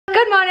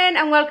morning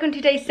and welcome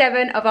to day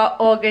 7 of our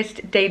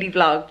August daily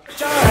vlog.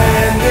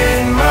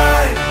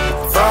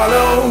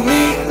 Follow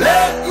me,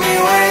 let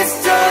me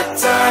waste your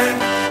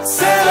time.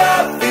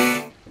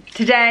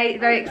 Today,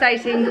 very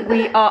exciting,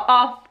 we are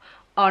off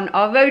on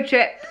our road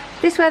trip.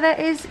 This weather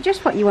is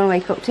just what you want to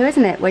wake up to,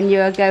 isn't it, when you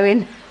are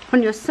going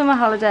on your summer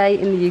holiday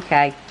in the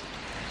UK.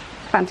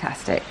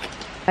 Fantastic.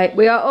 Right,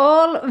 we are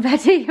all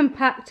ready and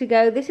packed to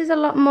go. This is a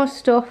lot more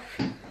stuff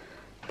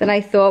than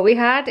I thought we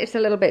had. It's a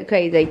little bit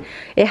crazy.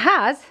 It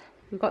has,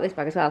 we've got this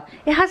bag as well,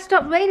 it has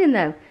stopped raining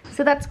though,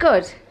 so that's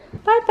good.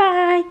 Bye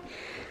bye.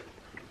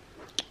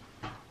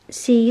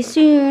 See you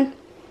soon.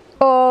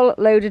 All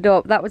loaded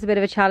up. That was a bit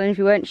of a challenge.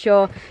 We weren't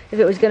sure if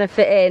it was going to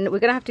fit in. We're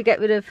going to have to get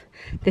rid of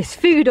this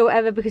food or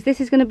whatever because this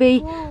is going to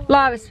be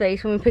Lara's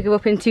space when we pick her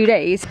up in 2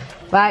 days.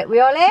 Right, we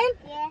all in?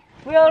 Yeah.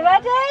 We all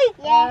ready?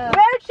 Yeah.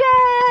 Road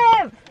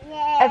trip!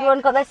 Yeah. Everyone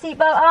got their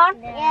seatbelt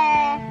on?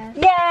 Yeah.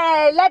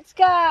 Yay, let's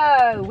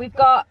go! We've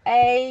got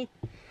a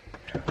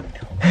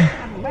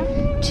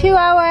 2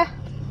 hour,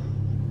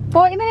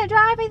 40-minute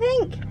drive, I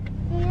think.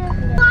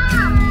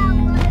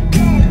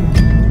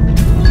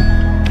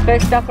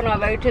 First stop on our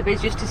road trip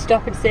is just to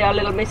stop and see our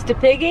little Mr.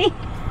 Piggy,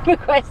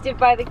 requested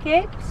by the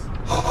kids.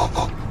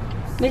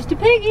 Mr.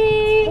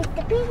 Piggy!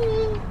 Mr.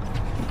 Piggy!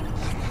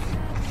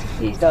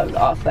 He's not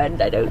our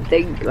friend, I don't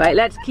think. Right,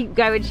 let's keep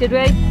going, should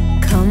we?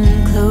 Come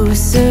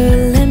closer,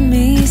 let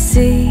me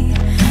see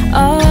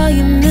all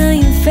your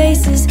million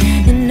faces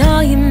and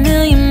all your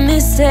million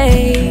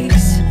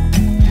mistakes.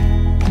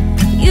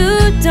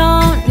 You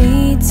don't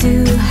need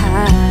to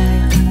hide.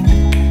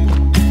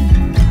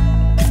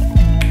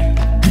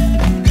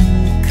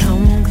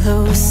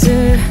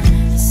 Closer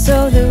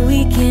so that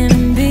we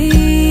can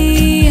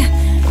be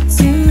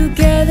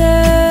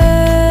together.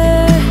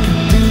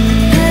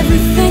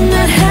 Everything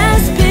that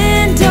has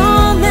been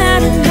don't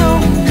matter no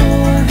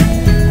more.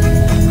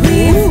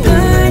 We've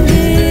burned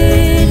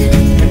it.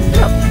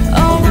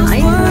 All those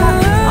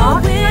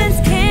whirlwinds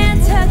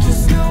can't touch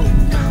us no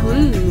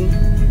more.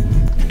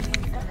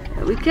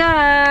 There we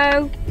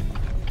go.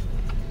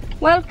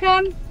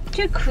 Welcome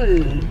to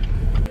Croom.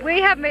 We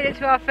have made it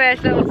to our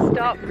first little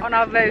stop on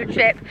our road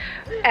trip.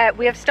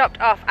 We have stopped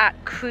off at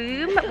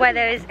Croom, where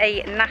there is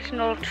a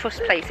National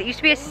Trust place. It used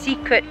to be a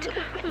secret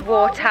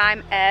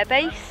wartime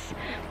airbase.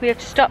 We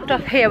have stopped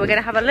off here. We're going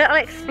to have a little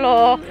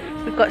explore.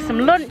 We've got some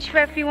lunch for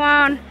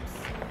everyone.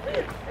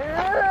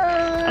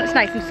 And it's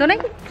nice and sunny,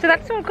 so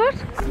that's all good.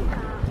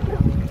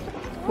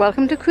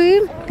 Welcome to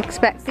Croom.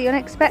 Expect the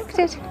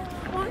unexpected. Do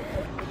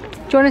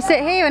you want to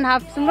sit here and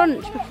have some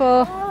lunch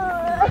before?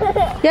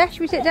 Yeah,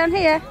 should we sit down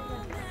here?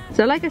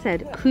 So like I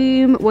said,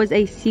 Croom was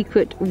a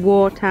secret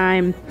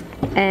wartime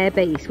air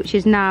base, which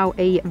is now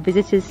a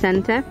visitors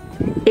centre.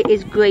 It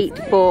is great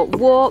for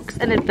walks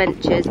and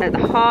adventures. At the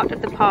heart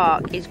of the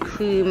park is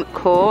Croom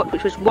Court,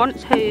 which was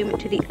once home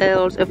to the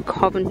Earls of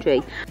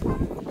Coventry.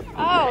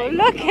 Oh,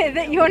 look at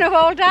that, you want to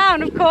roll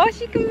down? Of course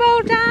you can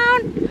roll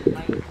down.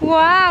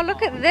 Wow,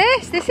 look at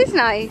this. This is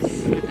nice.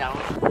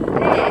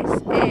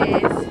 This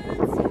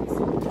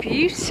is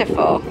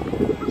beautiful.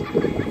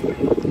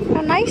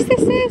 How nice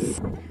this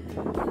is.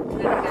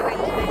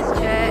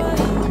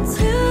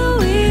 To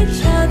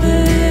each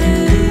other.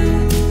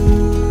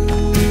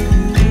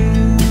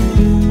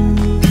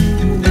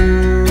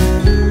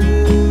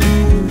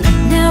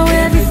 Now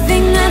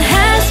everything that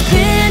has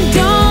been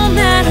don't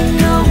matter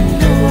no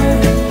more.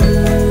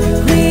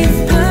 We've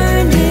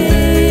burned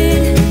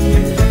it.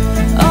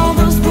 All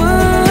those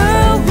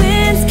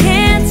whirlwinds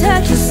can't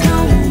touch us no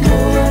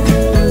more.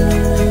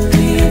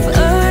 We've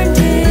earned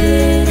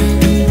it.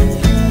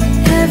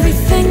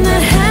 Everything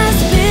that has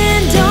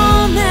been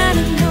don't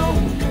matter no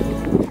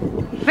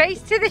more.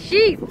 Race to the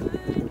sheep.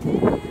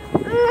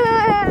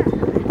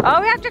 Oh,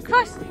 we have to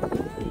cross.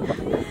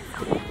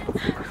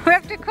 We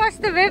have to cross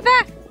the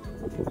river.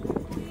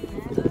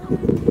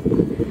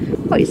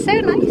 Oh, it's so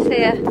nice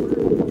here.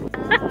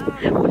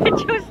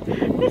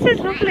 This is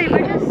lovely.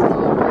 We're just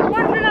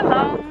wandering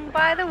along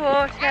by the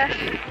water.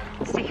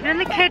 Stephen and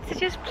the kids are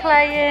just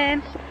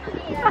playing.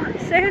 Oh,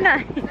 it's so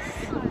nice.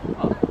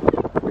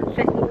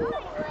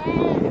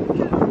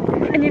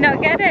 Can you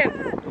not get him?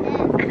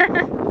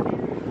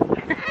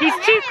 He's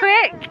too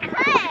quick.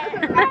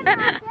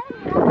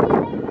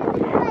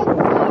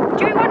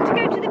 Do we want to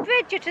go to the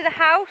bridge or to the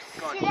house?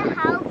 To the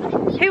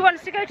house. Who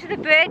wants to go to the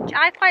bridge?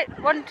 I quite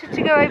wanted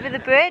to go over the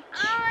bridge.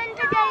 I want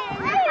to go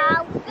in the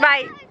house.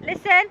 Right,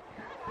 listen.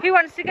 Who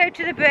wants to go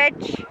to the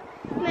bridge?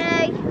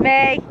 Me.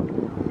 Me.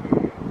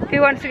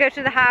 Who wants to go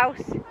to the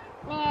house?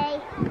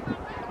 Me.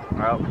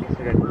 Well, let's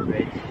go to the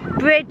bridge.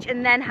 Bridge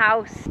and then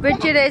house.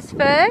 Bridge it is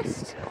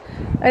first.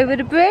 Over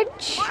the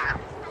bridge.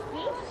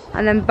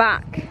 And then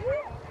back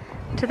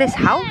to this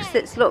house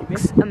that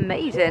looks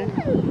amazing.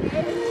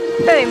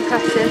 Very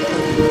impressive.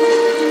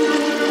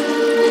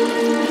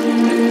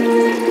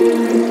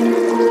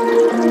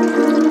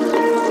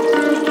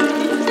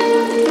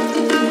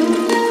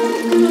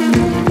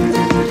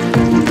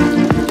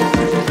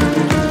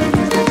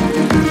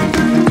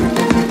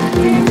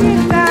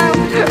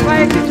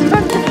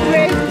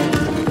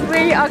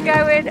 We are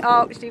going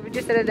up Stephen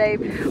just said a name.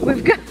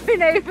 We've gone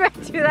over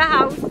to the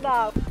house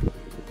now.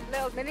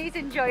 Little Minnie's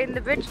enjoying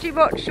the bridge too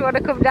much. You want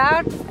to come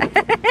down?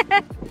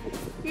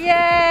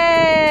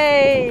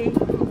 Yay!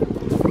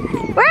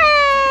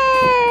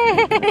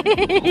 Way!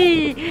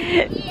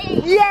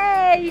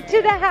 Yay!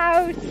 To the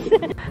house!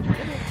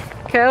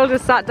 Curl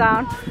just sat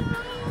down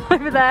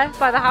over there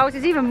by the house.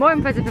 It's even more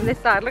impressive from this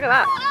side. Look at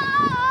that.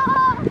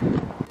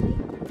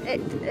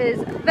 It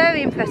is a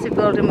very impressive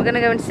building. We're going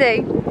to go and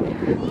see.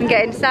 We can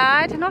get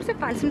inside and also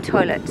find some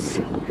toilets.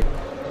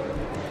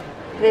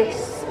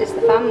 This is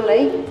the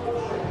family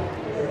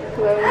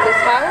who own this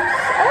house.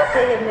 Oh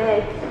dear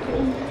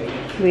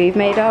me. We've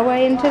made our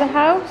way into the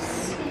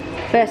house.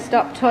 First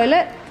stop,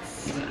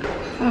 toilets.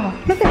 Oh,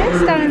 look at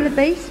this down in the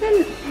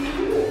basement.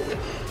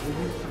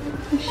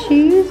 The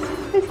shoes.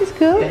 This is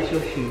cool. That's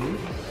your shoes.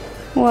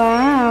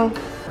 Wow.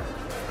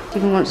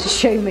 Stephen wants to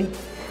show me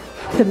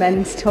the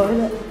men's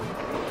toilet.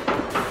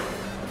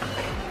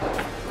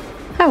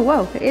 Oh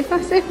wow, it is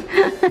massive.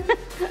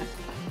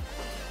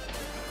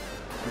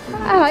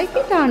 I like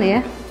it down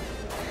here.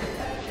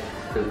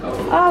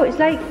 Oh, it's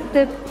like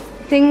the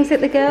things that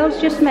the girls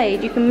just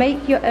made. You can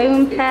make your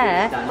own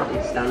pair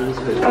It stands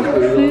for of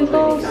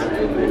Krugels.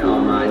 open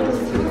our minds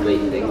to the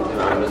great things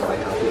around us by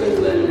helping us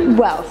learn.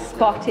 Well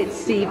spotted,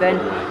 Stephen.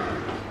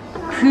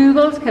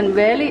 Krugels can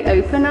really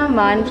open our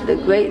mind to the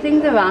great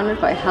things around us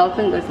by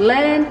helping us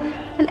learn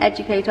and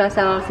educate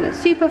ourselves in a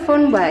super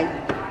fun way.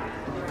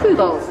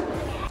 Krugels.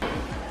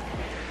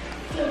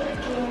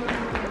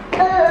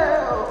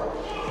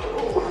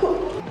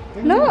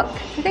 Look,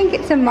 I think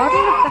it's a model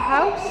of the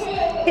house.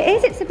 It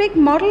is, it's a big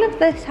model of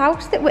this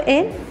house that we're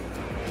in.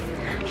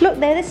 Look,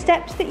 they're the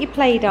steps that you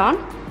played on.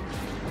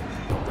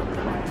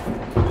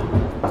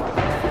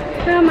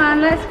 Come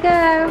on, let's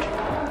go.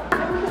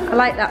 I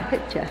like that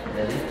picture.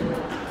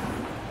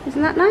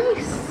 Isn't that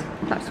nice?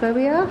 That's where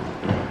we are.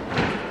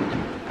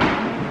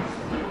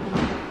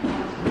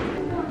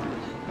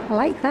 I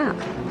like that.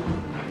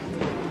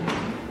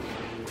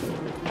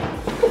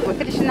 We're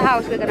finishing the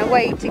house. We're going to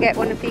wait to get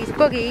one of these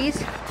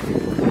buggies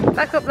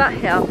back up that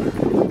hill.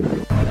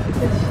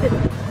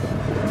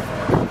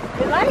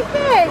 You like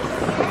this?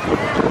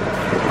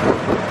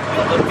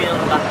 Look me on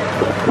the back.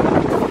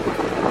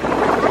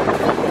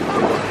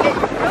 It's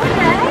good,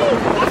 eh?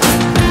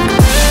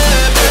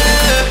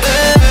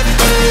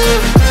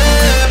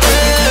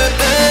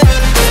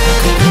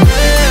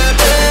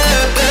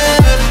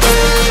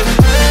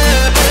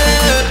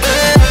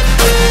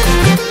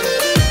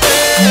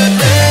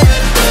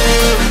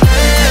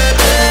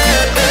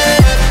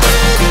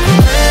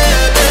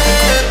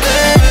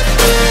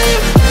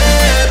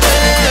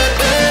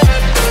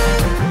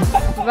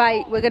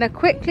 Right, we're going to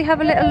quickly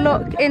have a little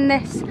look in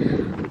this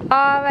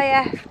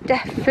RAF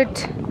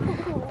Deptford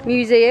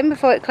Museum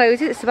before it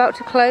closes. It's about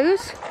to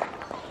close.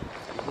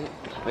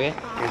 Oh yeah,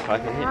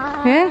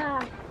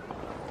 Yeah?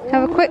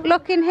 Have a quick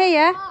look in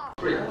here.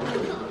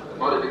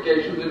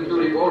 Modifications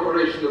including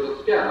alteration of the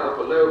scanner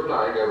for low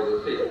flying over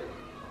the sea.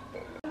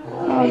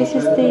 Oh, this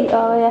is the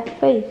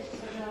RAF base.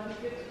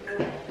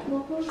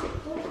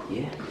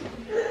 Yeah.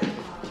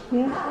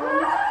 Yeah.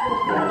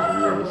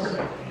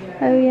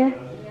 Oh yeah.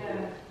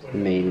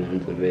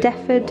 Mainland of it.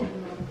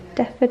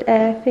 Deptford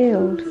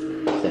Airfield.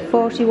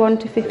 41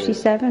 to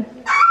 57.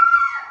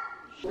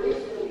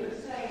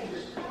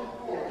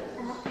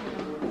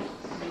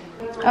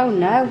 Oh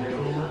no.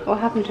 What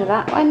happened to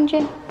that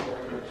engine?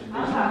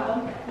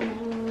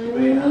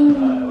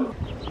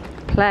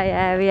 Play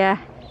area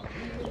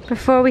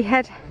before we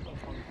head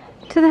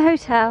to the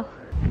hotel.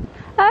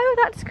 Oh,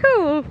 that's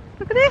cool.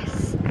 Look at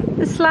this.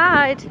 The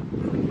slide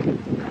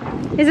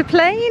is a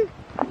plane.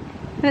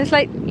 And it's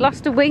like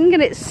lost a wing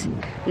and it's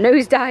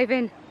nose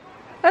diving.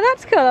 Oh,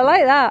 that's cool. I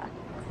like that.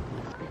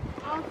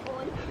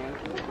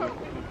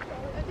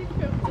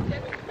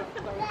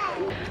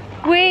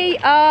 We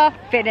are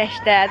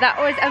finished there. That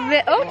was a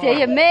bit. Oh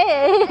dear me.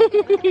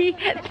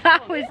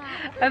 That was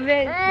a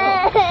bit.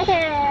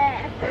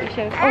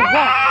 Oh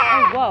wow.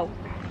 Oh whoa.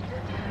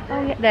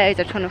 Oh yeah. There is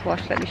a ton of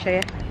wash. Let me show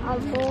you.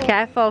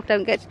 Careful.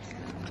 Don't get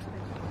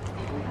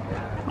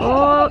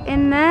all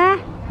in there.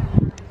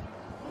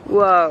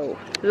 Whoa.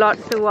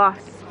 Lots of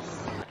wasps.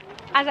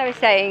 As I was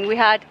saying, we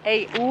had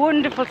a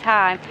wonderful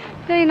time.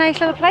 Really nice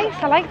little place.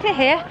 I liked it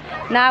here.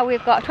 Now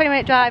we've got a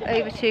 20-minute drive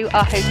over to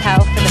our hotel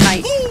for the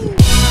night.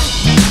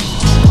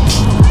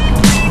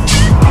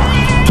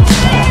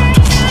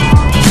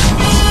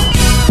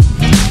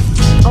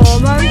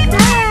 Almost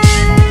there!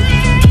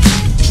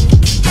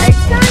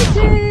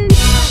 Exciting!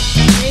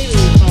 Maybe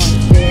we can't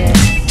see it.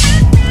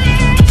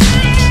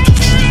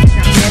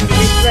 At the end of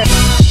this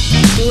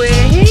road.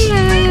 We're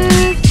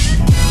here!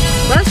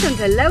 Welcome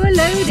to Lower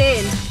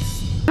Loading.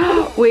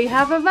 We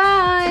have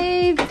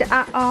arrived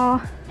at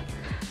our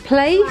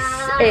place.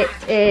 It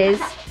is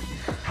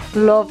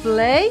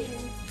lovely.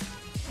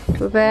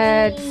 Two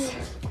beds,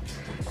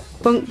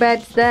 bunk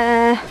beds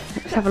there.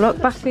 Let's have a look.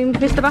 Bathroom.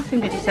 Where's the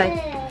bathroom, did you say?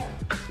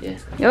 Yeah.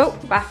 Oh,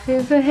 bathroom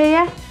over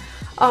here.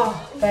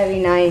 Oh, very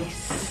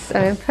nice.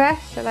 So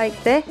impressed, I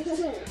like this.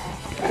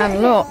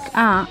 And look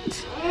at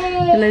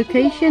the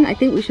location. I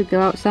think we should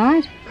go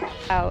outside.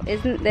 Oh,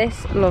 isn't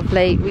this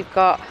lovely? We've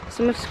got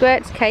some of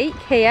Squirt's cake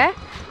here,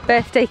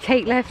 birthday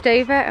cake left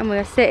over, and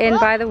we're sitting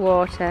by the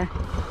water.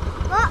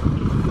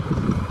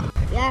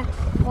 Yeah.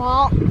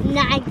 Well,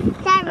 nice.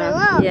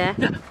 Look. Yeah.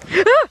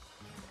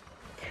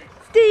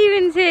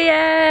 Stephen's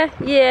here!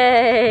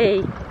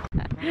 Yay!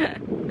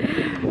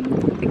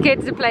 The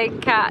kids are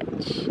playing catch.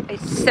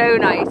 It's so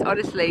nice,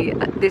 honestly.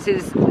 This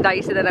is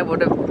nicer than I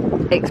would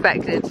have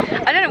expected.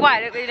 I don't know why,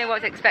 I don't really know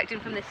what I was expecting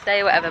from this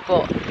day or whatever,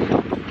 but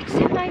it's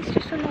so nice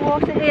just on the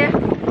water here.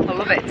 I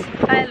love it.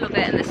 I love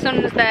it, and the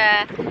sun's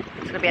there.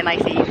 It's gonna be a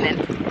nice evening.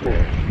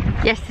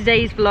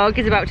 Yesterday's vlog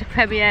is about to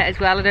premiere as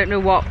well. I don't know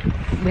what,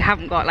 we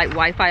haven't got like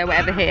Wi-Fi or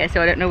whatever here,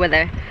 so I don't know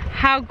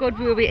how good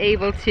we will be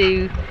able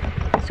to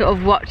sort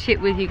of watch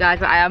it with you guys,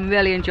 but I am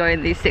really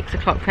enjoying these 6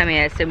 o'clock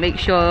premieres. So make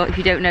sure, if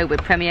you don't know, we're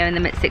premiering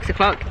them at 6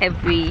 o'clock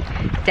every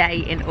day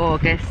in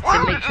August,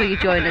 so make sure you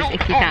join us if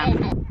you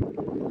can.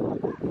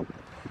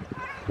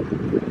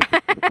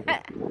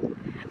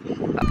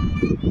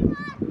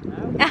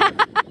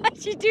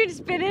 She's doing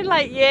spinning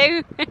like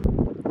you.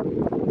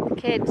 The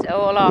kids are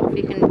all off.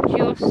 You can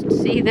just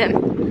see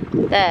them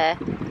there,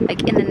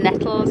 like in the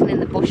nettles and in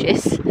the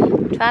bushes.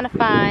 I'm trying to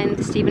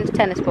find Stephen's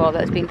tennis ball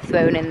that's been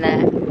thrown in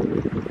there.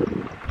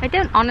 I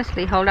don't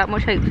honestly hold out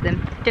much hope for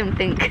them. I don't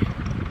think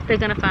they're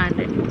gonna find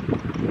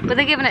it, but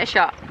they're giving it a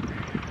shot.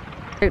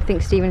 I don't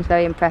think Stephen's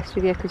very impressed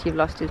with you because you've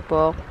lost his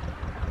ball.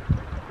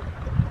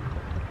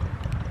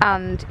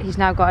 And he's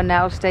now got a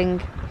nail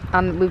sting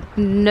and with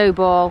no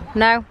ball.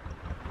 No.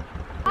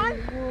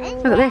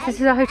 Look at this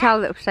is a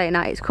hotel that we're staying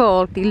at. It's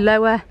called the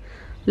Lower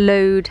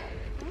Load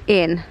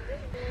Inn.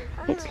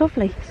 It's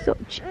lovely,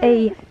 such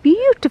a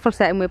beautiful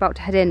setting. We're about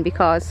to head in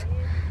because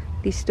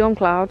these storm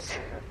clouds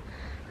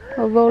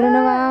are rolling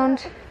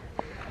around,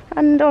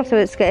 and also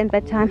it's getting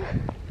bedtime.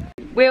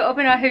 We're up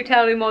in our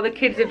hotel room, all the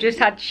kids have just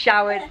had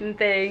showers and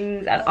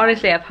things, and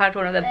honestly I've had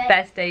one of the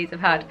best days I've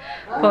had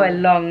for a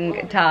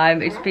long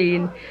time. It's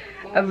been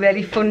a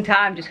really fun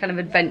time just kind of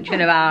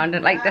adventuring around,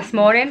 and like this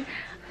morning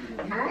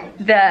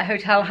the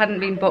hotel hadn't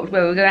been booked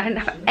where we were going. I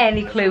didn't have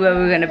any clue where we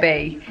were going to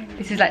be.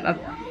 This is like my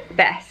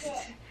best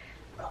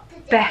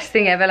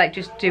thing ever, like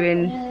just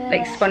doing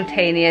like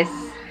spontaneous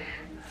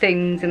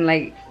things, and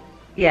like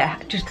yeah,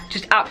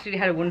 just absolutely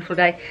had a wonderful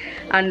day.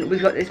 And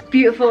we've got this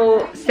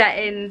beautiful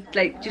setting,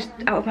 like just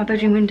out of my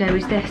bedroom window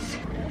is this.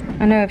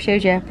 I know I've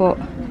showed you, but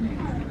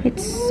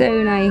it's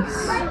so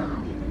nice.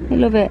 I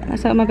love it.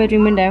 That's out of my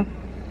bedroom window.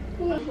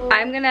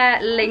 I'm gonna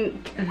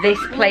link this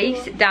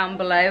place down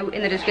below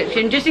in the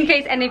description, just in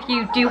case any of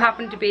you do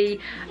happen to be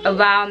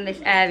around this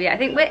area. I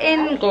think we're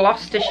in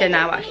Gloucestershire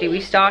now actually.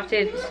 We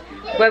started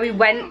where we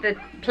went, the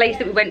place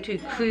that we went to,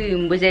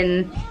 Croom, was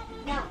in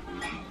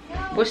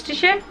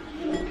Worcestershire?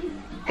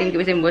 I think it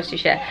was in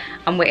Worcestershire,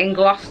 and we're in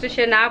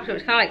Gloucestershire now, so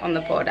it's kind of like on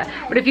the border.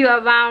 But if you're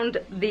around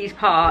these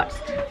parts,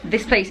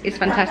 this place is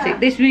fantastic.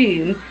 This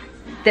room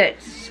that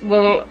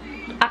will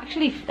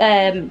actually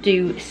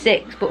do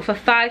 6, but for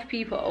 5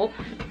 people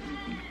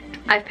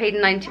I've paid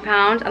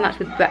 £90, and that's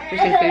with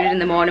breakfast included in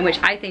the morning, which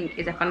I think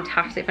is a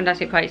fantastic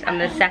price, and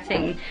the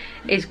setting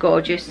is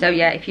gorgeous. So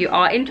yeah, if you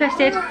are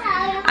interested,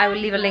 I will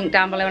leave a link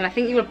down below, and I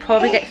think you will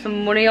probably get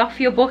some money off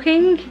your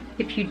booking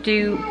if you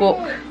do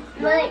book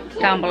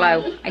down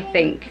below, I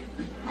think.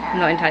 I'm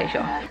not entirely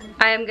sure.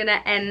 I am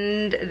gonna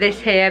end this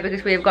here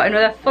because we have got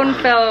another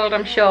fun-filled,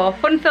 I'm sure,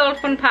 fun-filled,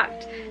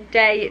 fun-packed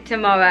day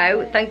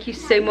tomorrow. Thank you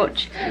so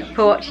much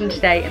for watching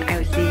today, and I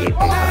will see you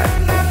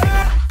tomorrow.